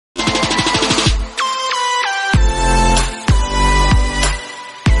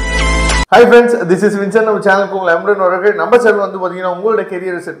Hi friends, this is VINCENT. நம்ம சேனலுக்கு உங்களை அன்புடன் வரவேற்கிறேன். நம்ம சேனல் வந்து பாத்தீங்கன்னா உங்களோட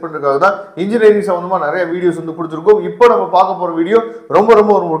கரியரை செட் பண்றதுக்காக தான் இன்ஜினியரிங் சம்பந்தமா நிறைய வீடியோஸ் வந்து கொடுத்திருக்கோம். இப்போ நம்ம பார்க்க போற வீடியோ ரொம்ப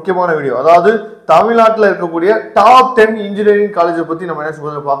ஒரு முக்கியமான வீடியோ. அதாவது தமிழ்நாட்டில் இருக்கக்கூடிய டாப் 10 இன்ஜினியரிங் காலேஜை பத்தி நம்ம என்ன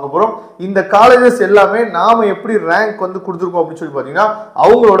சொல்றது பார்க்க போறோம். இந்த காலேஜஸ் எல்லாமே நாம எப்படி ரேங்க் வந்து கொடுத்திருக்கோம் அப்படின்னு சொல்லி பாத்தீங்கன்னா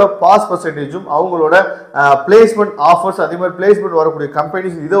அவங்களோட பாஸ் பர்சன்டேஜும் அவங்களோட பிளேஸ்மெண்ட் ஆஃபர்ஸ் அதே மாதிரி பிளேஸ்மெண்ட் வரக்கூடிய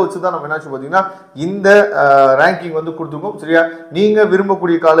கம்பெனிஸ் இதை வச்சு தான் நம்ம என்ன பாத்தீங்கன்னா இந்த ரேங்கிங் வந்து கொடுத்திருக்கோம். சரியா, நீங்க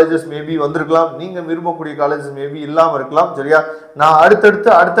விரும்பக்கூடிய காலேஜஸ் மேபி வந்திருக்கலாம், நீங்க விரும்பக்கூடிய காலேஜஸ் மேபி இல்லாம இருக்கலாம். சரியா, நான்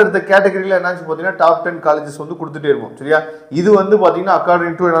அடுத்தடுத்த கேட்டகரியில என்னாச்சு பாத்தீங்கன்னா டாப் 10 காலேஜஸ் வந்து கொடுத்துட்டே இருப்போம். சரியா, இது வந்து பாத்தீங்கன்னா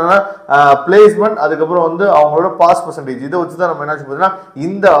அக்கார்டிங் டு என்னன்னா பிளேஸ்மெண்ட் அதுக்கப்புறம் வந்து அவங்களோட பாஸ் பர்சன்டேஜ் இதை வச்சு தான் நம்ம என்னாச்சு பாத்தீங்கன்னா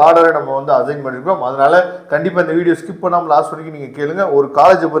இந்த ஆர்டரை நம்ம வந்து அசைன் பண்ணிருக்கோம். அதனால கண்டிப்பா இந்த வீடியோ ஸ்கிப் பண்ணாம லாஸ்ட் வரைக்கும் நீங்க கேளுங்க. ஒரு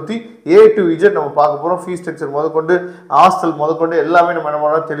காலேஜை பத்தி A to Z நம்ம பார்க்க போறோம். ஃபீஸ் ஸ்ட்ரக்சர் முதற்கொண்டு ஹாஸ்டல் முதற்கொண்டு எல்லாமே நம்ம என்ன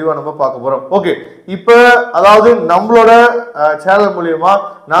பண்ணோம் தெளிவா நம்ம பார்க்க போறோம். ஓகே, இப்போ அதாவது நம்மளோட சேனல் மூலியமா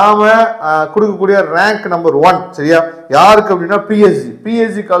நாம கொடுக்கக்கூடிய ரேங்க் நம்பர் 1 சரியா யாருக்கு அப்படின்னா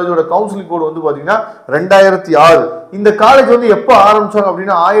பிஎஸ்ஜி காலேஜோட கவுன்சிலிங் கோட் வந்து பாத்தீங்கன்னா 2006. இந்த காலேஜ் வந்து எப்போ ஆரம்பிச்சாங்க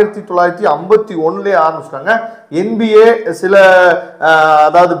அப்படின்னா 1951 ஆரம்பிச்சிட்டாங்க. NBA சில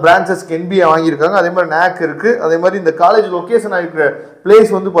அதாவது பிரான்ச்சஸ்க்கு NBA வாங்கியிருக்காங்க. அதே மாதிரி NAC இருக்கு. அதே மாதிரி இந்த காலேஜ் லொகேஷன் ஆகிருக்கிற பிளேஸ்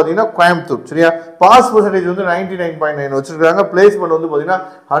வந்து பாத்தீங்கன்னா கோயம்புத்தூர். சரியா, பாஸ் பர்சன்டேஜ் வந்து 99.9 வச்சிருக்காங்க. பிளேஸ்மெண்ட் வந்து பாத்தீங்கன்னா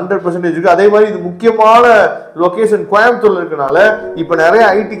 100% இருக்கு. அதே மாதிரி இது முக்கியமான லொகேஷன் கோயம்புத்தூர்ல இருக்கனால இப்ப நிறைய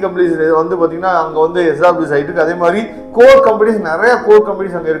ஐடி கம்பெனிஸ் வந்து பாத்தீங்கன்னா அங்க வந்து எஸ்டாப்ளிஷ் ஆயிட்டு இருக்கு. அதே மாதிரி கோர் கம்பெனிஸ் நிறைய கோர்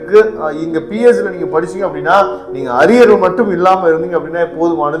கம்பெனிஸ் அங்க இருக்கு. இங்க பிஎஸ்சில நீங்க படிச்சீங்க அப்படின்னா நீங்க அரியர் மட்டும் இல்லாம இருந்தீங்க அப்படின்னா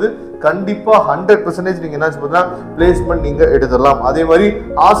போதுமானது. கண்டிப்பா 100% நீங்க என்ன சொல்றீங்கன்னா பிளேஸ்மெண்ட் நீங்க எடுத்துடலாம். அதே மாதிரி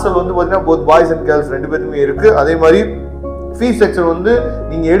ஹாஸ்டல் வந்து பாத்தீங்கன்னா போத் பாய்ஸ் அண்ட் கேர்ள்ஸ் ரெண்டு பேருமே இருக்கு. அதே மாதிரி ஃபீஸ் ஸ்ட்ரக்சர் வந்து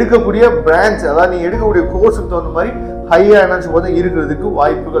நீங்க எடுக்கக்கூடிய பிரான்ச் அதாவது நீங்க எடுக்கக்கூடிய கோர்ஸுக்கு தகுந்த மாதிரி ஹையா என்ன சொல்றது இருக்கிறதுக்கு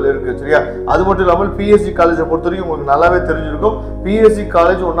வாய்ப்புகள் இருக்கு. சரியா, அது மட்டும் இல்லாமல் பிஎஸ்சி காலேஜை பொறுத்தவரைக்கும் உங்களுக்கு நல்லாவே தெரிஞ்சிருக்கும். BSc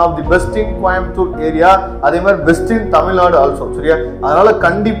college one of the best in Coimbatore area, அதே மாதிரி பெஸ்ட் இன் தமிழ்நாடு ஆல்சோ. சரியா, அதனால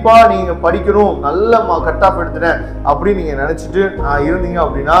கண்டிப்பா நீங்க படிக்கணும் நல்ல கட் ஆஃப் எடுத்துட்டேன் அப்படின்னு நீங்க நினைச்சிட்டு இருந்தீங்க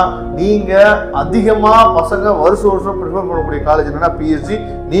அப்படின்னா நீங்க அதிகமா பசங்க வருஷம் ப்ரிஃபர் பண்ணக்கூடிய காலேஜ் என்னன்னா பிஎஸ்சி.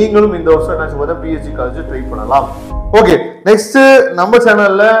 நீங்களும் இந்த வருஷம் என்ன சொல்றது பிஎஸ்சி காலேஜ் ட்ரை பண்ணலாம். ஓகே, நெக்ஸ்ட் நம்ம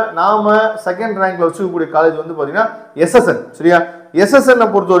சேனல்ல நாம செகண்ட் ரேங்க்ல வச்சுக்கக்கூடிய காலேஜ் வந்து பாத்தீங்கன்னா எஸ்எஸ்என். சரியா, எஸ்எஸ்என்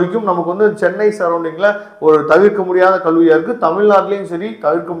பொறுத்த வரைக்கும் நமக்கு வந்து சென்னை சரௌண்டிங்ல ஒரு தவிர்க்க முடியாத கல்லூரியா இருக்கு. தமிழ்நாட்டிலையும் சரி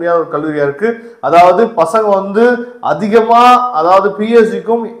தவிர்க்க முடியாத ஒரு கல்லூரியா இருக்கு. அதாவது பசங்க வந்து அதிகமா அதாவது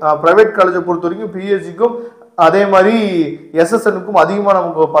பிஎஸ்சிக்கும் பிரைவேட் காலேஜை பொறுத்த வரைக்கும் பிஎஸ்சிக்கும் அதே மாதிரி எஸ்எஸ்எனுக்கும் அதிகமாக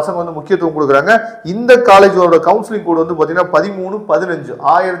நமக்கு பசங்க வந்து முக்கியத்துவம் கொடுக்குறாங்க. இந்த காலேஜோட கவுன்சிலிங் கோட் வந்து பார்த்தீங்கன்னா 1315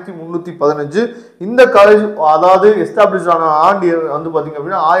 1315. இந்த காலேஜ் அதாவது எஸ்டாப்ளிஷ் ஆன ஆண்டு வந்து பார்த்தீங்க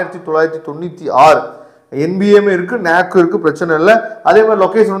அப்படின்னா 1996. NBA இருக்கு, NAC இருக்கு, பிரச்சனை இல்லை. அதே மாதிரி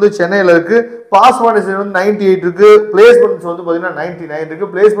லொகேஷன் வந்து சென்னையில் இருக்கு. பாஸ் பர்சன்டேஜ் வந்து 98 இருக்கு. பிளேஸ்மெண்ட்ஸ் வந்து பாத்தீங்கன்னா 99 இருக்கு.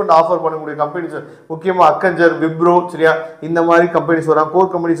 பிளேஸ்மெண்ட் ஆஃபர் பண்ணக்கூடிய கம்பெனிஸ் முக்கியமா அக்கஞ்சர், விப்ரோ சரியா இந்த மாதிரி கம்பெனிஸ் வராங்க.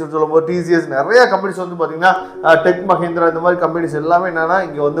 கோர் கம்பெனிஸ் சொல்லும்போது டிசிஎஸ் நிறைய கம்பெனிஸ் வந்து பாத்தீங்கன்னா டெக் மஹிந்திரா இந்த மாதிரி கம்பெனிஸ் எல்லாமே என்னன்னா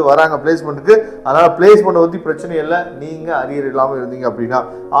இங்க வந்து வராங்க பிளேஸ்மெண்ட்டுக்கு. அதனால பிளேஸ்மெண்ட் வந்து பிரச்சனை இல்லை. நீங்க அரியர் இல்லாம இருந்தீங்க அப்படின்னா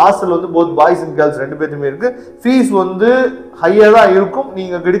ஹாஸ்டல் வந்து போத் பாய்ஸ் அண்ட் கேர்ள்ஸ் ரெண்டு பேருமே இருக்கு. ஃபீஸ் வந்து ஹையா தான் இருக்கும்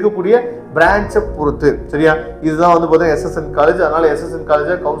நீங்க எடுக்கக்கூடிய பிரான்ச்சை பொறுத்து. சரியா, இதுதான் வந்து பாத்தீங்கன்னா எஸ்எஸ்என் காலேஜ். அதனால எஸ்எஸ்என்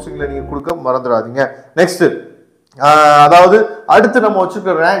காலேஜை கவுன்சிலிங்ல நீங்க கொடுக்க மறந்துடாதீங்க. நெக்ஸ்ட் அதாவது அடுத்து நம்ம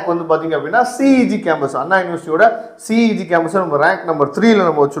வச்சிருக்கிற ரேங்க் வந்து பாத்தீங்க அப்படின்னா சிஇஜி கேம்பஸ், அண்ணா யூனிவர்சிட்டியோட சிஇஜி கேம்பஸ் நம்ம ரேங்க் நம்பர் 3ல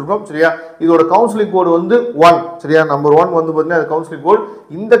நம்ம வச்சிருக்கோம். சரியா, இதோட கவுன்சிலிங் கோடு வந்து 1. சரியா, நம்பர் 1 வந்து பாத்தீங்கன்னா கவுன்சிலிங் கோட்.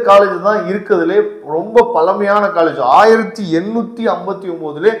 இந்த காலேஜ் தான் இருக்கிறதுலே ரொம்ப பழமையான காலேஜ்.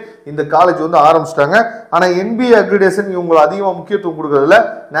 1859 இந்த காலேஜ் வந்து ஆரம்பிச்சிட்டாங்க. ஆனா NBA அக்ரிடேஷன் இவங்க அதிகமா முக்கியத்துவம் கொடுக்கறதுல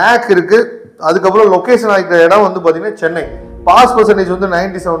NAC இருக்கு. அதுக்கப்புறம் லொகேஷன் ஆகிற இடம் வந்து பாத்தீங்கன்னா சென்னை. பாஸ் பர்சன்டேஜ் வந்து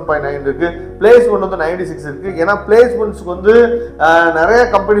 97.9 இருக்கு. பிளேஸ்மெண்ட் வந்து 96 இருக்கு. ஏன்னா பிளேஸ்மெண்ட்ஸ்க்கு வந்து நிறைய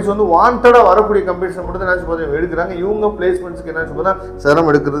கம்பெனிஸ் வந்து வாண்டடா வரக்கூடிய கம்பெனிஸ் மட்டும் தான் எடுக்கிறாங்க. இவங்க பிளேஸ்மெண்ட்ஸ்க்கு என்ன சொல்றா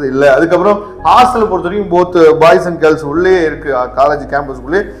சிரமம் எடுக்கிறது இல்லை. அதுக்கப்புறம் ஹாஸ்டல் பொறுத்த வரைக்கும் போத் பாய்ஸ் அண்ட் கேர்ள்ஸ் உள்ளே இருக்கு. காலேஜ்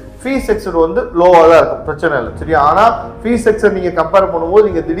கேம்பஸ்க்குள்ளே ஃபீஸ் ஸ்ட்ரக்சர் வந்து லோவாக தான் இருக்கும், பிரச்சனை இல்லை. சரியா, ஆனால் ஃபீஸ் ஸ்ட்ரக்சர் நீங்கள் கம்பேர் பண்ணும்போது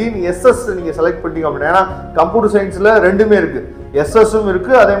நீங்கள் திடீர்னு எஸ்எஸ் நீங்கள் செலக்ட் பண்ணிட்டீங்க அப்படின்னா ஏன்னா கம்ப்யூட்டர் சயின்ஸில் ரெண்டுமே இருக்கு. எஸ்எஸ்ஸும்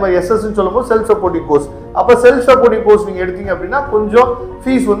இருக்கு. அதே மாதிரி எஸ்எஸ்ன்னு சொல்லும்போது செல்ஃப் சப்போர்ட்டிங் கோர்ஸ். அப்போ செல்ஃப் சப்போர்ட்டிங் கோர்ஸ் நீங்கள் எடுத்தீங்க அப்படின்னா கொஞ்சம்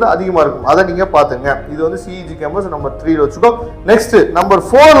ஃபீஸ் வந்து அதிகமாக இருக்கும். அதை நீங்கள் பார்த்துங்க. இது வந்து சிஇஜி கேம்பஸ் நம்பர் 3ல வச்சுக்கோ. நெக்ஸ்ட் நம்பர்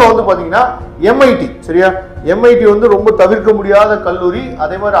 4ல வந்து பார்த்தீங்கன்னா எம்ஐடி. சரியா, எம்ஐடி வந்து ரொம்ப தவிர்க்க முடியாத கல்லூரி.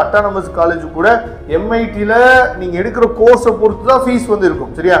 அதே மாதிரி அட்டானமஸ் காலேஜ் கூட எம்ஐடியில் நீங்கள் எடுக்கிற கோர்ஸை பொறுத்து தான் ஃபீஸ் வந்து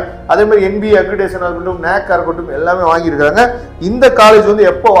இருக்கும். சரியா, அதே மாதிரி NBA அக்ரிடேஷன் இருக்கட்டும், NAC இருக்கட்டும் எல்லாமே வாங்கியிருக்காங்க. இந்த காலேஜ் வந்து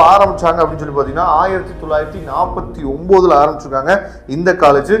எப்போ ஆரம்பிச்சாங்க அப்படின்னு சொல்லி பார்த்தீங்கன்னா 1949 ஆரம்பிச்சிருக்காங்க. இந்த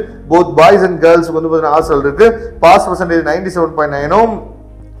college both boys and girls வந்து ஹாஸ்டல் இருக்கு. Pass percentage 97.9.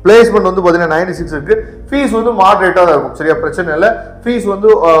 பிளேஸ்மெண்ட் வந்து பாத்தீங்கன்னா 96 இருக்கு. ஃபீஸ் வந்து மாடரேட்டா தான் இருக்கும். சரியா, பிரச்சனை இல்லை. ஃபீஸ் வந்து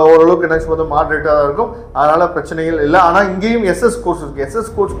ஓரளவுக்கு என்ன வந்து மாடரேட்டா தான் இருக்கும். அதனால பிரச்சனைகள் இல்லை. ஆனா இங்கேயும் எஸ்எஸ் கோர்ஸ் இருக்கு.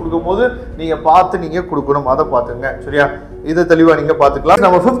 எஸ்எஸ் கோர்ஸ் கொடுக்கும்போது நீங்க பார்த்து நீங்க கொடுக்கணும், அதை பார்த்துங்க. சரியா, இதை தெளிவா நீங்க பாத்துக்கலாம்.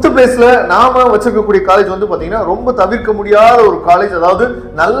 நம்ம 5th பிளேஸ்ல நாம வச்சிருக்கக்கூடிய காலேஜ் வந்து பாத்தீங்கன்னா ரொம்ப தவிர்க்க முடியாத ஒரு காலேஜ், அதாவது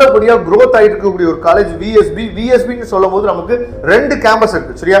நல்லபடியா growth ஆயிட்டு இருக்கக்கூடிய ஒரு காலேஜ் விஎஸ்பி. விஎஸ்பின்னு சொல்லும் போது நமக்கு 2 கேம்பஸ்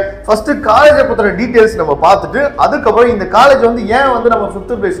இருக்கு. சரியா, ஃபர்ஸ்ட் காலேஜை பத்தின டீடைல்ஸ் நம்ம பார்த்துட்டு அதுக்கப்புறம் இந்த காலேஜ் வந்து ஏன் வந்து நம்ம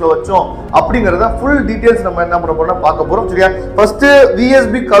 5th பிளேஸ்ல வச்சோம் அப்படிங்கறத ஃபுல் டீடைல்ஸ் நம்ம என்ன பண்ண போறோம் பார்க்க போறோம். சரியா, ஃபர்ஸ்ட்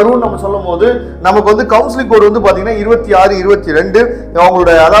விஎஸ்பி கரூர் நம்ம சொல்லும் போது நமக்கு வந்து கவுன்சிலிங் கோட் வந்து பாத்தீங்கன்னா 26 22.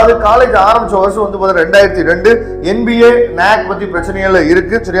 அவங்களோட அதாவது காலேஜ் ஆரம்பிச்ச வருஷம் வந்து பாத்தீங்கன்னா 2002. என்பிஏ நாக் பத்தி பிரச்சனைகள்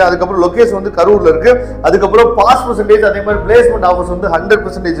இருக்கு. சரியா, அதுக்கப்புறம் லொகேஷன் வந்து கரூர்ல இருக்கு. அதுக்கப்புறம் பாஸ் பர்சன்டேஜ் அதே மாதிரி பிளேஸ்மெண்ட் ஆஃபர்ஸ் வந்து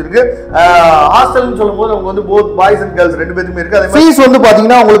 100% இருக்கு. ஹாஸ்டல்னு சொல்லும்போது அவங்க வந்து போத் பாய்ஸ் அண்ட் கேர்ள்ஸ் ரெண்டு பேருமே இருக்கு. அதே மாதிரி ஃபீஸ் வந்து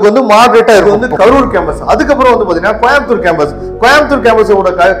பாத்தீங்கன்னா உங்களுக்கு வந்து மாடரேட்டா இருக்கு. வந்து கரூர் கேம்பஸ். அதுக்கப்புறம் வந்து பாத்தீங்கன்னா Coimbatore campus. Coimbatore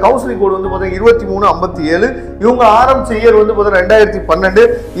கேம்பஸோட counselling code வந்து பாத்தீங்கன்னா 2357. இவங்க ஆரம்பிச்ச இயர் வந்து பாத்தீங்கன்னா 2012.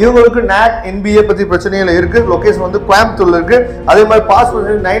 இவங்களுக்கு நாக் என்பிஏ பத்தி பிரச்சனைகள் இருக்கு. லொகேஷன் வந்து கோயம்புத்தூர்ல இருக்கு. அதே மாதிரி பாஸ்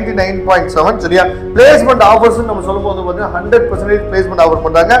பர்சன்டேஜ் 99.7. சரியா, பிளேஸ்மெண்ட் ஆஃபர்ஸ் நம்ம சொல்லும்போது 100% பிளேஸ்மெண்ட் ஆஃபர்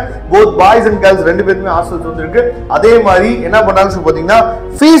பண்றாங்க. போத் பாய்ஸ் அண்ட் கேர்ள்ஸ் ரெண்டு பேருமே ஹாஸ்டல்ஸ் வந்து இருக்கு. அதே மாதிரி என்ன பண்றாங்கன்னு பாத்தீங்கன்னா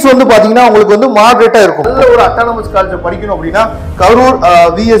ஃபீஸ் வந்து பாத்தீங்கன்னா உங்களுக்கு வந்து மாடரேட்டா இருக்கும். நல்ல ஒரு அட்டானமஸ் காலேஜ் படிக்கணும் அப்படின்னா கரூர்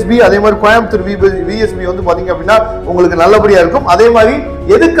விஎஸ்பி அதே மாதிரி கோயம்புத்தூர் விஎஸ்பி வந்து பாத்தீங்க அப்படின்னா உங்களுக்கு நல்லபடியா இருக்கும். அதே மாதிரி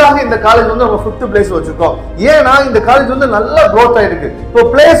எதுக்காக இந்த காலேஜ் வந்து நம்ம 5th பிளேஸ் வச்சிருக்கோம்? ஏன்னா இந்த காலேஜ் வந்து நல்ல growth ஆயிருக்கு. இப்போ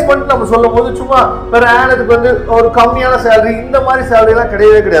பிளேஸ்மெண்ட் நம்ம சொல்லும் போது சும்மா பெர் ஆனதுக்கு வந்து ஒரு கம்மியான சேலரி இந்த மாதிரி சேலரி எல்லாம்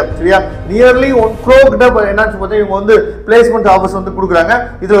கிடையவே கிடையாது. சரியா, நியர்லி 1 crore கிட்ட என்னாச்சு பார்த்தா இவங்க வந்து பிளேஸ்மெண்ட் ஆஃபர்ஸ் வந்து கொடுக்குறாங்க.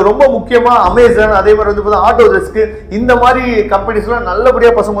 இதுல ரொம்ப முக்கியமா அமேசான் அதே மாதிரி வந்து ஆட்டோ டெஸ்க் இந்த மாதிரி கம்பெனிஸ்லாம்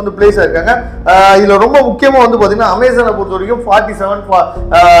நல்லபடியா பசங்க வந்து பிளேஸ் ஆயிருக்காங்க. இதுல ரொம்ப முக்கியமா வந்து பாத்தீங்கன்னா அமேசானை பொறுத்த வரைக்கும் 47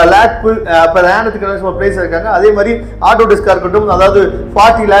 lakh பெர் ஆனதுக்கு பிளேஸ் ஆயிருக்காங்க. அதே மாதிரி ஆட்டோ டெஸ்கா இருக்கட்டும் அதாவது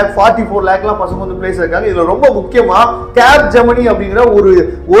 40 lakh 44 lakh பசங்க வந்து பிளேஸ் ஆயிருக்காங்க. இதுல ரொம்ப முக்கியமா கேப் ஜெமினி அப்படிங்கிற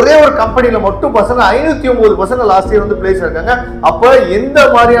ஒரே ஒரு கம்பெனில மட்டும் பசங்க 509 பசங்க லாஸ்ட் இயர் வந்து பிளேஸ் ஆயிருக்காங்க. அப்ப எந்த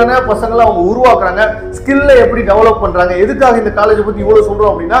மாதிரியான பசங்களை அவங்க உருவாக்குறாங்க, ஸ்கில்ல எப்படி டெவலப் பண்றாங்க, எதுக்காக இந்த காலேஜ் பத்தி இவ்வளவு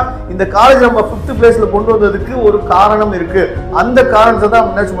சொல்றோம் அப்படின்னா இந்த காலேஜ் நம்ம 5th பிளேஸ்ல கொண்டு வந்ததுக்கு ஒரு காரணம் இருக்கு. அந்த காரணத்தை தான்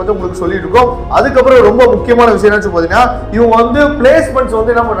உங்களுக்கு சொல்லிட்டு இருக்கோம். அதுக்கப்புறம் ரொம்ப முக்கியமான விஷயம் என்ன பாத்தீங்கன்னா இவங்க வந்து பிளேஸ்மெண்ட்ஸ்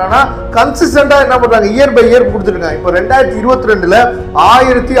வந்து என்ன பண்றாங்கன்னா கன்சிஸ்டன்டா என்ன பண்றாங்க இயர் பை இயர் கொடுத்துருக்காங்க. இப்போ 2022ல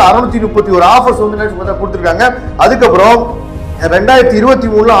 1631 ஆஃபர்ஸ் வந்து கொடுத்துருக்காங்க. அதுக்கப்புறம்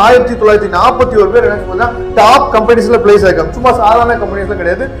 2023ல 1941 பேர் என்ன டாப் கம்பெனிஸ்ல பிளேஸ் ஆயிருக்காங்க. சும்மா சாதாரண கம்பெனிஸ்ல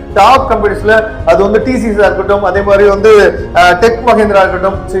கிடையாது, டாப் கம்பெனிஸ்ல அது வந்து டிசிஎஸ் இருக்கட்டும் அதே மாதிரி வந்து டெக் மஹேந்திரா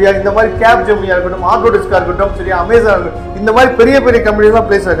இருக்கட்டும் சரியா, இந்த மாதிரி கேப் ஜெமினியா இருக்கட்டும் ஆட்டோ டெஸ்கா இருக்கட்டும் சரியா, அமேசான் இந்த மாதிரி பெரிய பெரிய கம்பெனிஸ்லாம்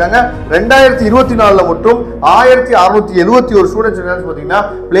பிளேஸ் ஆயிருக்காங்க. 2024ல மட்டும் 1671 ஸ்டூடெண்ட்ஸ் பாத்தீங்கன்னா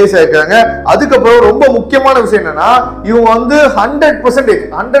பிளேஸ் ஆயிருக்காங்க. அதுக்கப்புறம் ரொம்ப முக்கியமான விஷயம் என்னன்னா இவங்க வந்து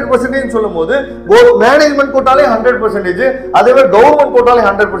 100% சொல்லும் போது மேனேஜ்மெண்ட் கோட்டாலே 100%, அதே மாதிரி கவர்மெண்ட் கோட்டாலே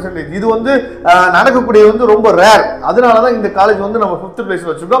 100%. இது வந்து நடக்கக்கூடிய வந்து ரொம்ப ரேர். அதனாலதான் இந்த காலேஜ் வந்து நம்ம 5th பிளேஸ்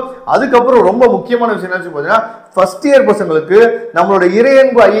வச்சிருக்கோம். அதுக்கப்புறம் ரொம்ப முக்கியமான விஷயம் என்ன பாத்தீங்கன்னா ஃபர்ஸ்ட் இயர் பசங்களுக்கு நம்மளோட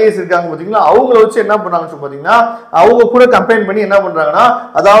இறையன்பு ஐஏஎஸ் இருக்காங்க பாத்தீங்களா, அவங்கள வச்சு என்ன பண்றாங்கன்னு பாத்தீங்கன்னா அவங்க கூட கம்பைன் பண்ணி என்ன பண்றாங்கன்னா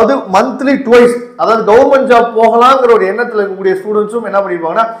அதாவது மந்த்லி ட்வைஸ் அதாவது கவர்மெண்ட் ஜாப் போகலாங்கிற ஒரு எண்ணத்துல இருக்கக்கூடிய ஸ்டூடெண்ட்ஸும் என்ன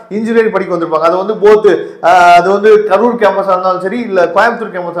பண்ணிருப்பாங்கன்னா இன்ஜினியரிங் படிக்க வந்திருப்பாங்க. அது வந்து போத் அது வந்து கரூர் கேம்பஸா இருந்தாலும் சரி இல்ல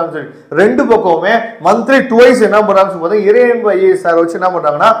கோயம்புத்தூர் கேம்பஸா இருந்தாலும் சரி ரெண்டு பக்கமுமே மந்த்லி ட்வைஸ் என்ன பண்றாங்கன்னு பார்த்தா இறையன்பு ஐஏஎஸ் சார் வச்சு என்ன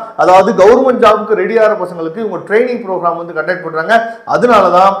பண்றாங்கன்னா அதாவது கவர்மெண்ட் ஜாபுக்கு ரெடி ஆகிற பசங்களுக்கு இவங்க ட்ரைனிங் ப்ரோக்ராம் வந்து கண்டக்ட் பண்றாங்க.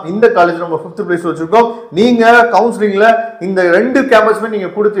 அதனாலதான் இந்த காலேஜ் நம்ம 5th பிளேஸ் வச்சிருக்கோம். நீங்க கவுன்சிலிங்ல இந்த 2 கேம்பஸ்மே நீங்க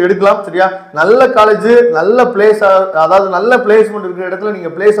கொடுத்து எடுக்கலாம். சரியா, நல்ல காலேஜ் நல்ல பிளேஸ் அதாவது நல்ல பிளேஸ்மெண்ட் இருக்கிற இடத்துல நீங்க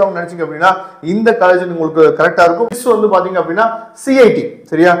பிளேஸ் ஆகும் நினைச்சீங்க அப்படின்னா இந்த காலேஜ் உங்களுக்கு கரெக்டா இருக்கும். நெக்ஸ்ட் வந்து பாத்தீங்க அப்படின்னா சிஐடி.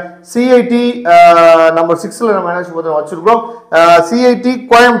 சரியா, சிஐடி நம்பர் 6ல நம்ம என்ன வச்சிருக்கோம். சிஐடி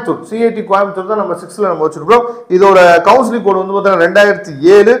கோயம்புத்தூர் தான் நம்பர் 6ல நம்ம வச்சிருக்கோம். இதோட கவுன்சிலிங் கோட் வந்து பாத்தீங்கன்னா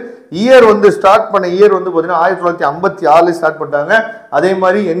 2007. இயர் வந்து ஸ்டார்ட் பண்ண இயர் வந்து பாத்தீங்கன்னா 1956 ஸ்டார்ட் பண்ணாங்க. அதே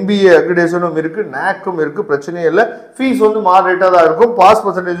மாதிரி என்பிஏ அக்ரிடேஷனும் இருக்கு, நாக்கும் இருக்கு, பிரச்சனையே இல்லை. ஃபீஸ் வந்து மாடரேட்டா தான் இருக்கும். பாஸ்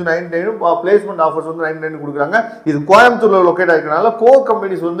பர்சன்டேஜ் 99, பிளேஸ்மெண்ட் ஆஃபர்ஸ் வந்து 99 கொடுக்குறாங்க. இது கோயம்புத்தூர்ல லொகேட் ஆகிருக்கனால கோர்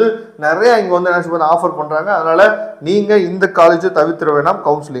கம்பெனிஸ் வந்து நிறைய இங்க வந்து என்ன ஆஃபர் பண்றாங்க. அதனால நீங்க இந்த காலேஜை தவிர்த்திட வேணாம்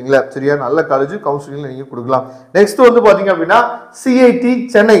கவுன்சிலிங்ல. சரியா, நல்ல காலேஜ் கவுன்சிலிங்ல நீங்க கொடுக்கலாம். நெக்ஸ்ட் வந்து பாத்தீங்க அப்படின்னா சிஐடி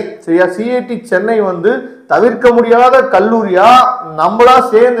சென்னை. சரியா, சிஐடி சென்னை வந்து தவிர்க்க முடியாத கல்லூரியா நம்மளா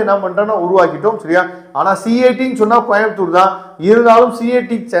சேர்ந்து என்ன பண்றோம்னா உருவாக்கிட்டோம். சரியா, ஆனா சிஐடின்னு சொன்னா கோயம்புத்தூர் தான் இருந்தாலும்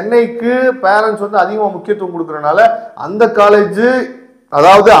சிஐடி சென்னைக்கு பேரண்ட்ஸ் வந்து அதிகமா முக்கியத்துவம் கொடுக்கறனால அந்த காலேஜ்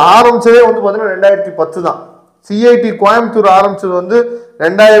அதாவது ஆரம்பிச்சதே வந்து பாத்தீங்கன்னா 2010 தான். சிஐடி கோயம்புத்தூர் ஆரம்பிச்சது வந்து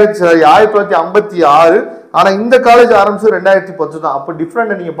 1956. ஆனா இந்த காலேஜ் ஆரம்பிச்சு 2010 தான். அப்போ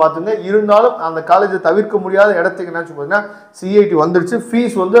டிஃப்ரெண்ட் நீங்க பாத்துங்க. இருந்தாலும் அந்த காலேஜை தவிர்க்க முடியாத இடத்துக்கு என்ன பாத்தீங்கன்னா சிஐடி வந்துருச்சு.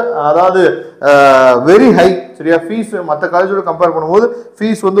 ஃபீஸ் வந்து அதாவது வெரி ஹை. சரியா, ஃபீஸ் மற்ற காலேஜோட கம்பேர் பண்ணும்போது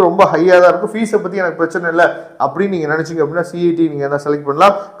ஃபீஸ் வந்து ரொம்ப ஹையா தான் இருக்கும். ஃபீஸை பத்தி எனக்கு பிரச்சனை இல்லை அப்படின்னு நீங்க நினைச்சீங்க அப்படின்னா சிஐடி நீங்க என்ன செலக்ட்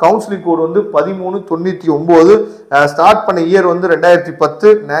பண்ணலாம். கவுன்சிலிங் கோட் வந்து 1399. ஸ்டார்ட் பண்ண இயர் வந்து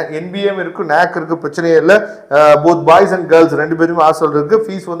 2010. என்பிஎம் இருக்கு, நேக் இருக்கு, பிரச்சனையே இல்லை. போத் பாய்ஸ் அண்ட் கேர்ள்ஸ் ரெண்டு பேருமே ஹாஸ்டல் இருக்கு.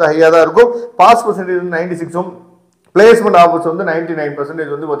 ஃபீஸ் வந்து ஹையா தான் இருக்கும். Pass percentage 96. பிளேஸ்மெண்ட் ஆஃபர்ஸ் வந்து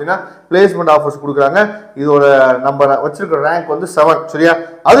 99% வந்து பாத்தீங்கன்னா பிளேஸ்மெண்ட் ஆஃபர்ஸ் கொடுக்குறாங்க. இதோட நம்ம வச்சிருக்கிற ரேங்க் வந்து 7. சரியா,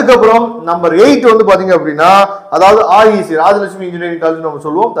 அதுக்கப்புறம் நம்பர் 8 வந்து பாத்தீங்க அப்படின்னா அதாவது ஆர்இசி ராஜலட்சுமி இன்ஜினியரிங் காலேஜ் நம்ம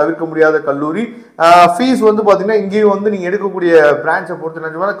சொல்லுவோம், தவிர்க்க முடியாத கல்லூரி. ஃபீஸ் வந்து பாத்தீங்கன்னா இங்கேயும் வந்து நீங்க எடுக்கக்கூடிய பிரான்ச்சை பொறுத்து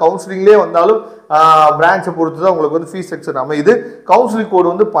நினைச்சோம்னா கவுன்சிலிங்லேயே வந்தாலும் பிரான்ச்சை பொறுத்து தான் உங்களுக்கு வந்து ஃபீஸ் செக்ஷன் அமையுது. கவுன்சிலிங் கோடு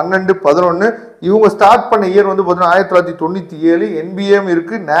வந்து 1211. இவங்க ஸ்டார்ட் பண்ண இயர் வந்து பார்த்தீங்கன்னா 1997. என்பிஎம்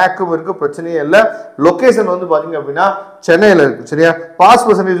இருக்கு, நேக்கும் இருக்கு, பிரச்சனையே இல்லை. லொகேஷன் வந்து பாத்தீங்க அப்படின்னா சென்னையில் இருக்கு. சரியா, பாஸ்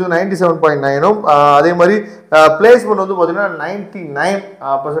பர்சன்டேஜ் 97.9. அதே மாதிரி பிளேஸ்மெண்ட் வந்து பாத்தீங்கன்னா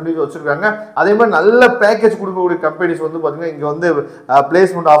 99% வச்சிருக்காங்க. அதே மாதிரி நல்ல பேக்கேஜ் கொடுக்கக்கூடிய கம்பெனிஸ் வந்து பாத்தீங்கன்னா இங்க வந்து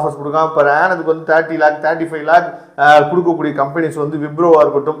பிளேஸ்மெண்ட் ஆஃபர்ஸ் கொடுக்காம per annum வந்து 30 lakh 35 lakh கொடுக்கக்கூடிய கம்பெனிஸ் வந்து விப்ரோவா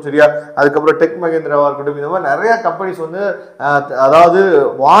இருக்கட்டும். சரியா, அதுக்கப்புறம் டெக் மகேந்திராவா இருக்கட்டும். இந்த மாதிரி நிறைய கம்பெனிஸ் வந்து அதாவது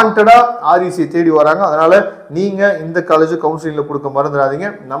வாண்டடா ஆர்இசி தேடி வராங்க. அதனால நீங்க இந்த காலேஜ் கவுன்சிலிங்ல கொடுக்க மறந்துடாதீங்க.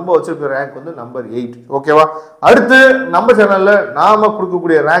 நம்ம வச்சிருக்கிற ரேங்க் வந்து நம்பர் 8. ஓகேவா, அடுத்து நம்ம சேனல்ல நாம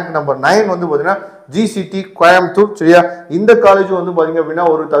கொடுக்கக்கூடிய ரேங்க் நம்பர் 9 வந்து பாத்தீங்கன்னா ஜிசிடி கோயம்புத்தூர். சரியா, இந்த காலேஜ் வந்து பாத்தீங்க அப்படின்னா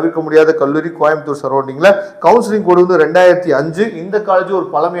ஒரு தவிர்க்க முடியாத கல்லூரி கோயம்புத்தூர் சரௌண்டிங்ல. கவுன்சிலிங் கோடு வந்து 2005. இந்த காலேஜ் ஒரு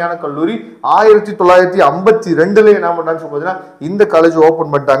பழமையான கல்லூரி. 1952 என்ன பண்ணான்னு பாத்தீங்கன்னா இந்த காலேஜ்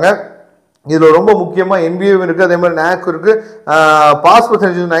ஓபன் பண்ணிட்டாங்க. இதுல ரொம்ப முக்கியமா என்பிஏ இருக்கு, அதே மாதிரி நேக் இருக்கு. Pass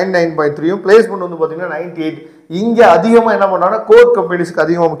percentage 99.3. பிளேஸ்மெண்ட் வந்து பாத்தீங்கன்னா 98. இங்க அதிகமா என்ன பண்றாங்கன்னா கோர் கம்பெனிஸ்க்கு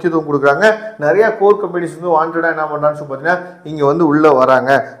அதிகமா முக்கியத்துவம் கொடுக்குறாங்க. நிறைய கோர் கம்பெனிஸ் வந்து வாண்டடா என்ன பண்றான்னு பாத்தீங்கன்னா இங்க வந்து உள்ள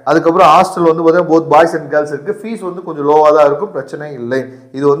வராங்க. அதுக்கப்புறம் ஹாஸ்டல் வந்து பாத்தீங்கன்னா போத் பாய்ஸ் அண்ட் கேர்ள்ஸ் இருக்கு. ஃபீஸ் வந்து கொஞ்சம் லோவா தான் இருக்கும், பிரச்சனை இல்லை.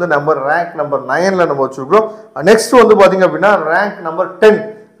 இது வந்து ரேங்க் நம்பர் 9ல நம்ம வச்சிருக்கோம். நெக்ஸ்ட் வந்து பாத்தீங்க அப்படின்னா rank number 10.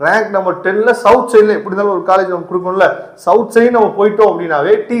 Rank number 10ல south சைட்ல எப்படி இருந்தாலும் ஒரு காலேஜ் நம்ம கொடுக்கணும்ல. சவுத் சைடு நம்ம போயிட்டோம்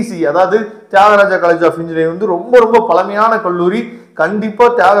அப்படின்னாவே டிசி அதாவது தியாகராஜா காலேஜ் ஆஃப் இன்ஜினியரிங் வந்து ரொம்ப ரொம்ப பழமையான கல்லூரி. கண்டிப்பா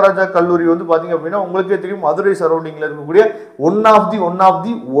தியாகராஜா கல்லூரி வந்து பாத்தீங்க அப்படின்னா உங்களுக்கே தெரியும் மதுரை சரௌண்டிங்ல இருக்கக்கூடிய ஒன் ஆஃப்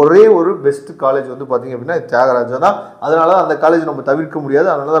தி ஒரே ஒரு பெஸ்ட் காலேஜ் வந்து பாத்தீங்க அப்படின்னா தியாகராஜா தான். அதனால அந்த காலேஜ் நம்ம தவிர்க்க முடியாது.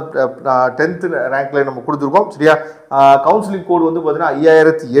 அதனால தான் 10th ரேங்க்ல நம்ம கொடுத்துருக்கோம். சரியா, கவுன்சிலிங் கோடு வந்து பாத்தீங்கன்னா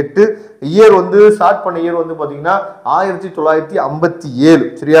 5008. இயர் வந்து ஸ்டார்ட் பண்ண இயர் வந்து பாத்தீங்கன்னா 1957.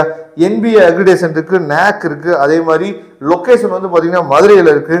 சரியா, என்பிஏ அக்ரிடேஷன் இருக்கு, நேக் இருக்கு. அதே மாதிரி லொகேஷன் வந்து பாத்தீங்கன்னா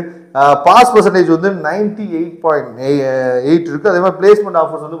மதுரையில இருக்கு. பாஸ் பர்சன்டேஜ் வந்து 98.8 இருக்கு. அதே மாதிரி பிளேஸ்மெண்ட்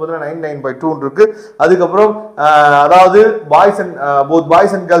ஆஃபர்ஸ் வந்து பார்த்தீங்கன்னா 99.2 இருக்கு. அதுக்கப்புறம் அதாவது போத்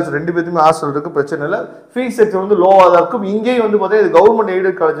பாய்ஸ் அண்ட் கேர்ள்ஸ் ரெண்டு பேருமே ஹாஸ்டல் இருக்கு, பிரச்சனை இல்லை. ஃபீஸ் ஸ்ட்ரக்சர் வந்து லோவாக தான் இருக்கும். இங்கேயும் வந்து பார்த்தீங்கன்னா இது கவர்மெண்ட்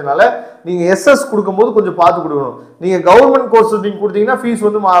எய்டட் காலேஜ்னால நீங்க எஸ்எஸ் கொடுக்கும்போது கொஞ்சம் பார்த்து கொடுக்கணும். நீங்க கவர்மெண்ட் கோர்ஸ் நீங்க கொடுத்தீங்கன்னா ஃபீஸ்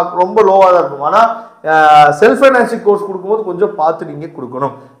வந்து ரொம்ப லோவாக தான் இருக்கும். ஆனால் செல்ஃப் ஃபைனான்சிங் கோர்ஸ் கொடுக்கும்போது கொஞ்சம் பார்த்து நீங்க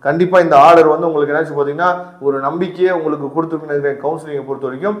கொடுக்கணும். கண்டிப்பா இந்த ஆர்டர் வந்து உங்களுக்கு என்ன பார்த்தீங்கன்னா ஒரு நம்பிக்கையை உங்களுக்கு கொடுத்துருக்குன்னு கவுன்சிலிங்கை பொறுத்த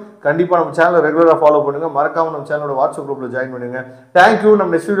வரைக்கும். கண்டிப்பா நம்ம சேனலை ரெகுலரா ஃபாலோ பண்ணுங்க. மறக்காம நம்ம சேனலோட வாட்ஸ்அப் குரூப்ல ஜாயின் பண்ணுங்க. தேங்க்யூ.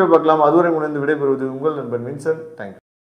 நம்ம நெக்ஸ்ட் வீடியோ பார்க்கலாம். அதுவரை உங்களுக்கு விடைபெறுவது உங்கள் நண்பன் வின்சென்ட். தேங்க்யூ.